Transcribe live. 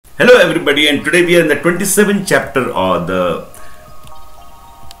Hello everybody, and today we are in the 27th chapter of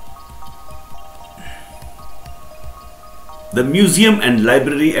the Museum and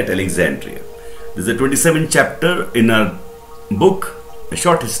Library at Alexandria. This is the 27th chapter in our book, A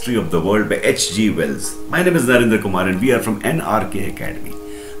Short History of the World by H.G. Wells. My name is Narendra Kumar and we are from NRK Academy.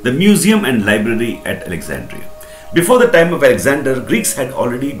 The Museum and Library at Alexandria. Before the time of Alexander, Greeks had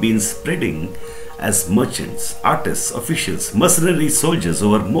already been spreading as merchants, artists, officials, mercenary soldiers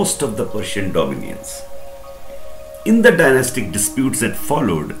over most of the Persian dominions. In the dynastic disputes that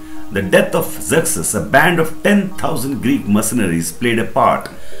followed the death of Xerxes, a band of 10,000 Greek mercenaries played a part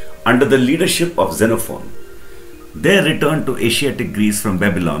under the leadership of Xenophon. Their return to Asiatic Greece from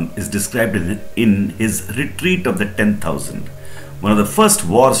Babylon is described in his Retreat of the 10,000, one of the first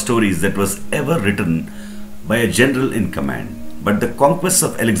war stories that was ever written by a general in command. But the conquests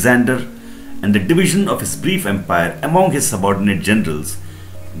of Alexander and the division of his brief empire among his subordinate generals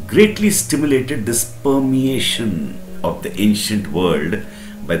greatly stimulated this permeation of the ancient world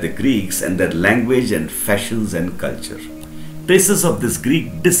by the Greeks and their language and fashions and culture. Traces of this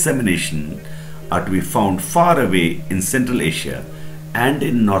Greek dissemination are to be found far away in Central Asia and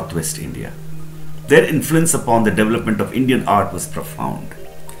in Northwest India. Their influence upon the development of Indian art was profound.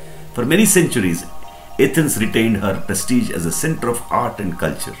 For many centuries, Athens retained her prestige as a center of art and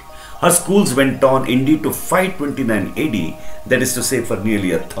culture. Her schools went on indeed to 529 AD, that is to say for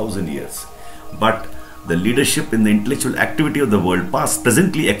nearly 1,000 years. But the leadership in the intellectual activity of the world passed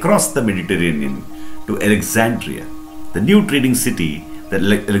presently across the Mediterranean to Alexandria, the new trading city that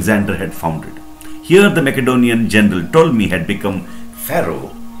Alexander had founded. Here the Macedonian general Ptolemy had become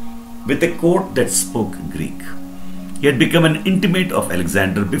pharaoh with a court that spoke Greek. He had become an intimate of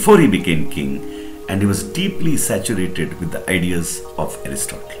Alexander before he became king, and he was deeply saturated with the ideas of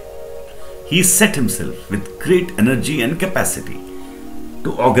Aristotle. He set himself with great energy and capacity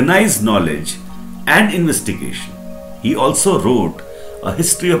to organize knowledge and investigation. He also wrote a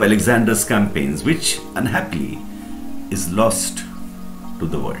history of Alexander's campaigns, which unhappily is lost to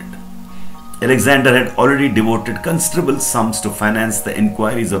the world. Alexander had already devoted considerable sums to finance the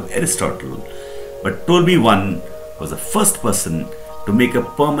inquiries of Aristotle, but Ptolemy I was the first person to make a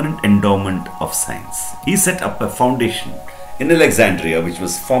permanent endowment of science. He set up a foundation in Alexandria, which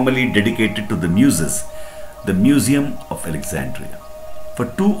was formally dedicated to the Muses, the Museum of Alexandria. For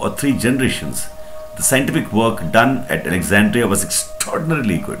 2 or 3 generations, the scientific work done at Alexandria was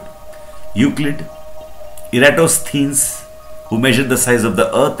extraordinarily good. Euclid, Eratosthenes, who measured the size of the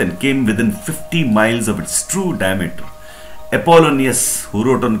earth and came within 50 miles of its true diameter, Apollonius, who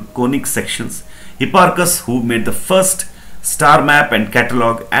wrote on conic sections, Hipparchus, who made the first star map and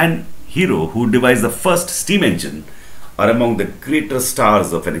catalogue, and Hero, who devised the first steam engine, are among the greater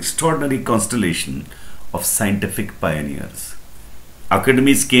stars of an extraordinary constellation of scientific pioneers.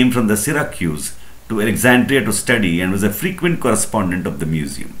 Academies came from the Syracuse to Alexandria to study and was a frequent correspondent of the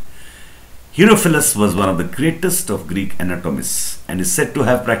museum. Herophilus was one of the greatest of Greek anatomists and is said to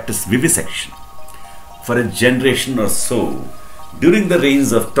have practiced vivisection. For a generation or so, during the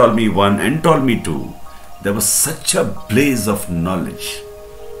reigns of Ptolemy I and Ptolemy II, there was such a blaze of knowledge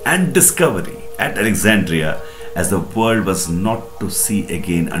and discovery at Alexandria as the world was not to see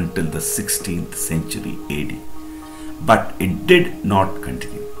again until the 16th century AD. But it did not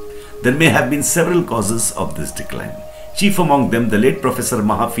continue. There may have been several causes of this decline. Chief among them, the late Professor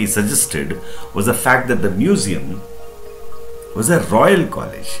Mahaffy suggested, was the fact that the museum was a royal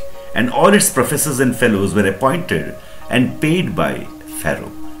college and all its professors and fellows were appointed and paid by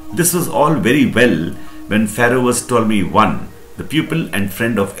Pharaoh. This was all very well when Pharaoh was Ptolemy I, the pupil and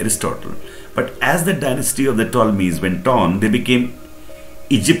friend of Aristotle. But as the dynasty of the Ptolemies went on, they became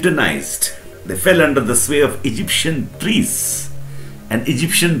Egyptianized. They fell under the sway of Egyptian priests and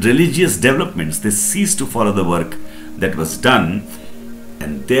Egyptian religious developments. They ceased to follow the work that was done,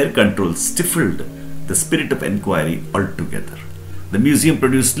 and their control stifled the spirit of inquiry altogether. The museum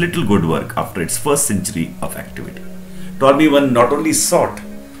produced little good work after its first century of activity. Ptolemy I not only sought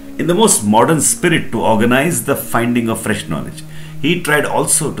in the most modern spirit to organize the finding of fresh knowledge, he tried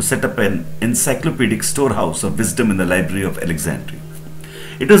also to set up an encyclopedic storehouse of wisdom in the library of Alexandria.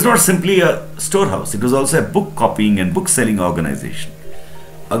 It was not simply a storehouse, it was also a book copying and book selling organization.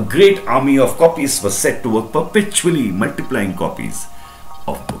 A great army of copyists was set to work perpetually multiplying copies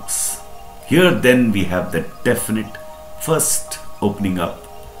of books. Here then we have the definite first opening up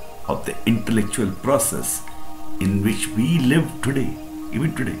of the intellectual process in which we live today,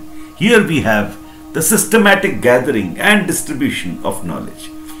 even today. Here we have the systematic gathering and distribution of knowledge.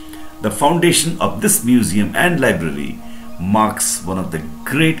 The foundation of this museum and library marks one of the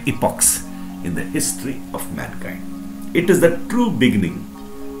great epochs in the history of mankind. It is the true beginning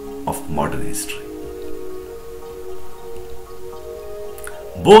of modern history.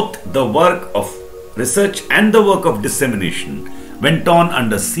 Both the work of research and the work of dissemination went on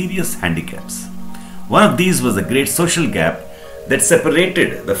under serious handicaps. One of these was the great social gap that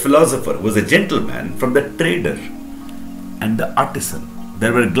separated the philosopher, who was a gentleman, from the trader and the artisan.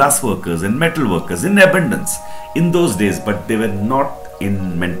 There were glass workers and metal workers in abundance in those days, but they were not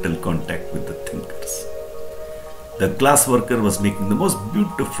in mental contact with the thinkers. The glass worker was making the most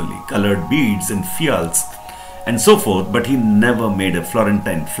beautifully colored beads and fiols and so forth, but he never made a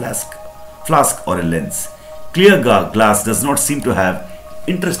Florentine flask or a lens. Clear glass does not seem to have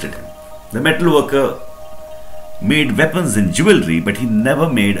interested him. The metal worker made weapons and jewelry, but he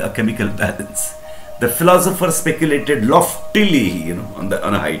never made a chemical balance. The philosopher speculated loftily, on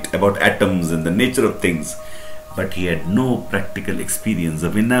a height about atoms and the nature of things, but he had no practical experience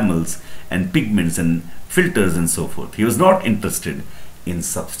of enamels and pigments and filters and so forth. He was not interested in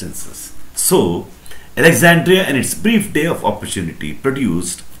substances. So, Alexandria, in its brief day of opportunity,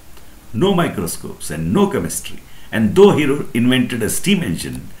 produced no microscopes and no chemistry. And though he invented a steam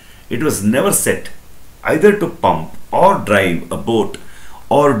engine, it was never set either to pump or drive a boat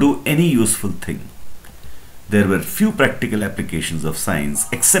or do any useful thing. There were few practical applications of science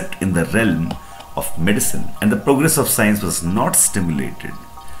except in the realm of medicine, and the progress of science was not stimulated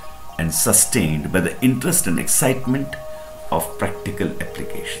and sustained by the interest and excitement of practical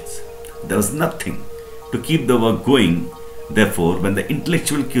applications. There was nothing to keep the work going. Therefore, when the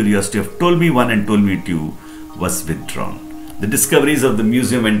intellectual curiosity of Ptolemy I and Ptolemy II was withdrawn, the discoveries of the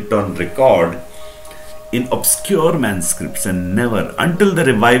museum went on record in obscure manuscripts, and never, until the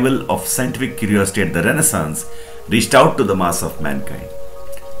revival of scientific curiosity at the Renaissance, reached out to the mass of mankind.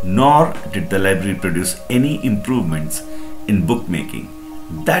 Nor did the library produce any improvements in bookmaking.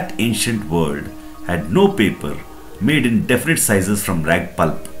 That ancient world had no paper made in definite sizes from rag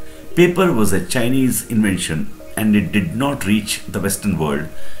pulp. Paper was a Chinese invention, and it did not reach the Western world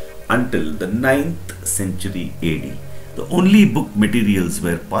until the 9th century AD. The only book materials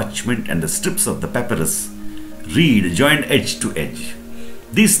were parchment and the strips of the papyrus reed joined edge to edge.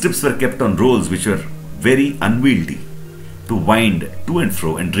 These strips were kept on rolls which were very unwieldy to wind to and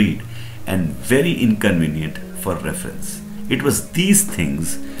fro and read, and very inconvenient for reference. It was these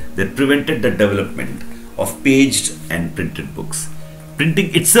things that prevented the development of paged and printed books.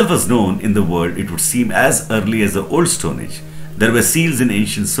 Printing itself was known in the world, it would seem, as early as the Old Stone Age. There were seals in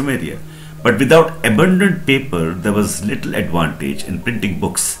ancient Sumeria, but without abundant paper, there was little advantage in printing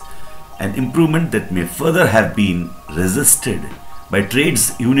books, an improvement that may further have been resisted by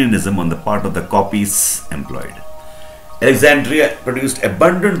trades unionism on the part of the copyists employed. Alexandria produced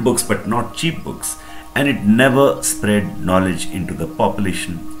abundant books, but not cheap books, and it never spread knowledge into the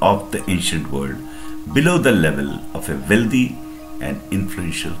population of the ancient world below the level of a wealthy and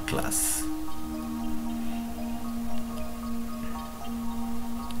influential class.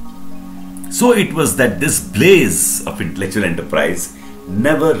 So it was that this blaze of intellectual enterprise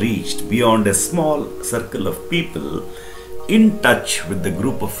never reached beyond a small circle of people in touch with the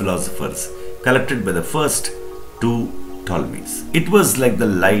group of philosophers collected by the first two Ptolemies. It was like the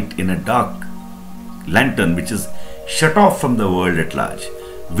light in a dark lantern which is shut off from the world at large.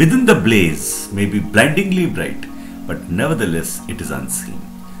 Within the blaze may be blindingly bright, but nevertheless it is unseen.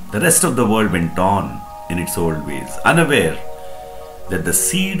 The rest of the world went on in its old ways, unaware that the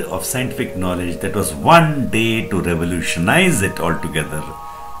seed of scientific knowledge that was one day to revolutionize it altogether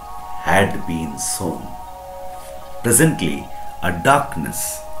had been sown. Presently, a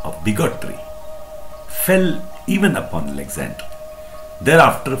darkness of bigotry fell even upon Alexandria.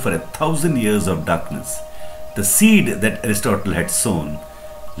 Thereafter, for 1,000 years of darkness, the seed that Aristotle had sown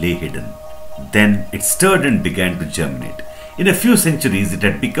lay hidden. Then it stirred and began to germinate. In a few centuries, it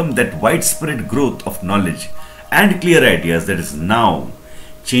had become that widespread growth of knowledge and clear ideas that is now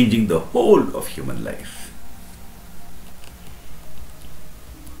changing the whole of human life.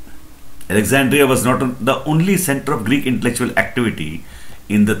 Alexandria was not the only center of Greek intellectual activity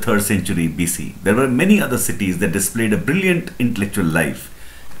in the 3rd century BC. There were many other cities that displayed a brilliant intellectual life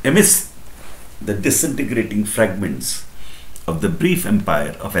amidst the disintegrating fragments of the brief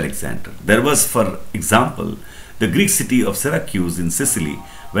empire of Alexander. There was, for example, the Greek city of Syracuse in Sicily,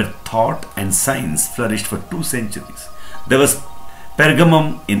 where thought and science flourished for 2 centuries. There was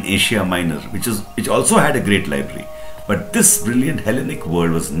Pergamum in Asia Minor, which also had a great library. But this brilliant Hellenic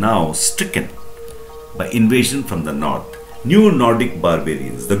world was now stricken by invasion from the north. New Nordic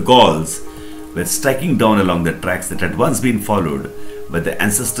barbarians, the Gauls, were striking down along the tracks that had once been followed by the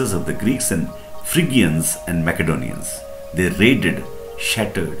ancestors of the Greeks and Phrygians and Macedonians. They raided,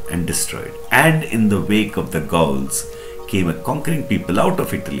 shattered, and destroyed. And in the wake of the Gauls came a conquering people out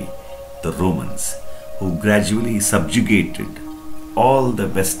of Italy, the Romans, who gradually subjugated all the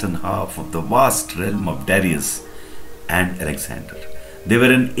western half of the vast realm of Darius and Alexander. They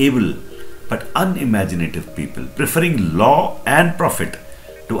were an able but unimaginative people, preferring law and profit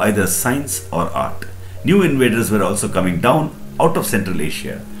to either science or art. New invaders were also coming down out of Central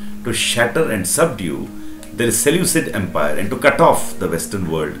Asia to shatter and subdue the Seleucid Empire and to cut off the Western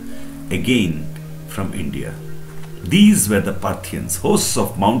world again from India. These were the Parthians, hosts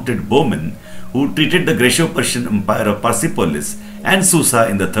of mounted bowmen who treated the Greco-Persian Empire of Persepolis and Susa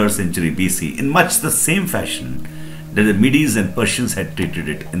in the 3rd century BC in much the same fashion that the Medes and Persians had treated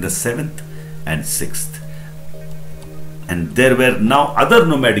it in the 7th and 6th. And there were now other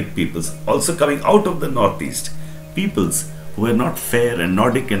nomadic peoples also coming out of the northeast, peoples who were not fair and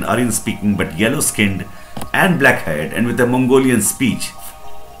Nordic and Aryan speaking but yellow skinned and black haired and with a Mongolian speech.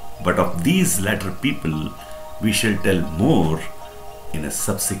 But of these latter people we shall tell more in a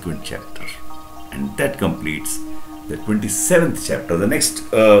subsequent chapter. And that completes the 27th chapter. The next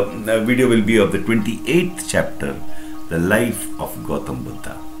video will be of the 28th chapter, the life of Gautam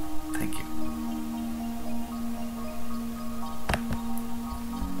Buddha. Thank you.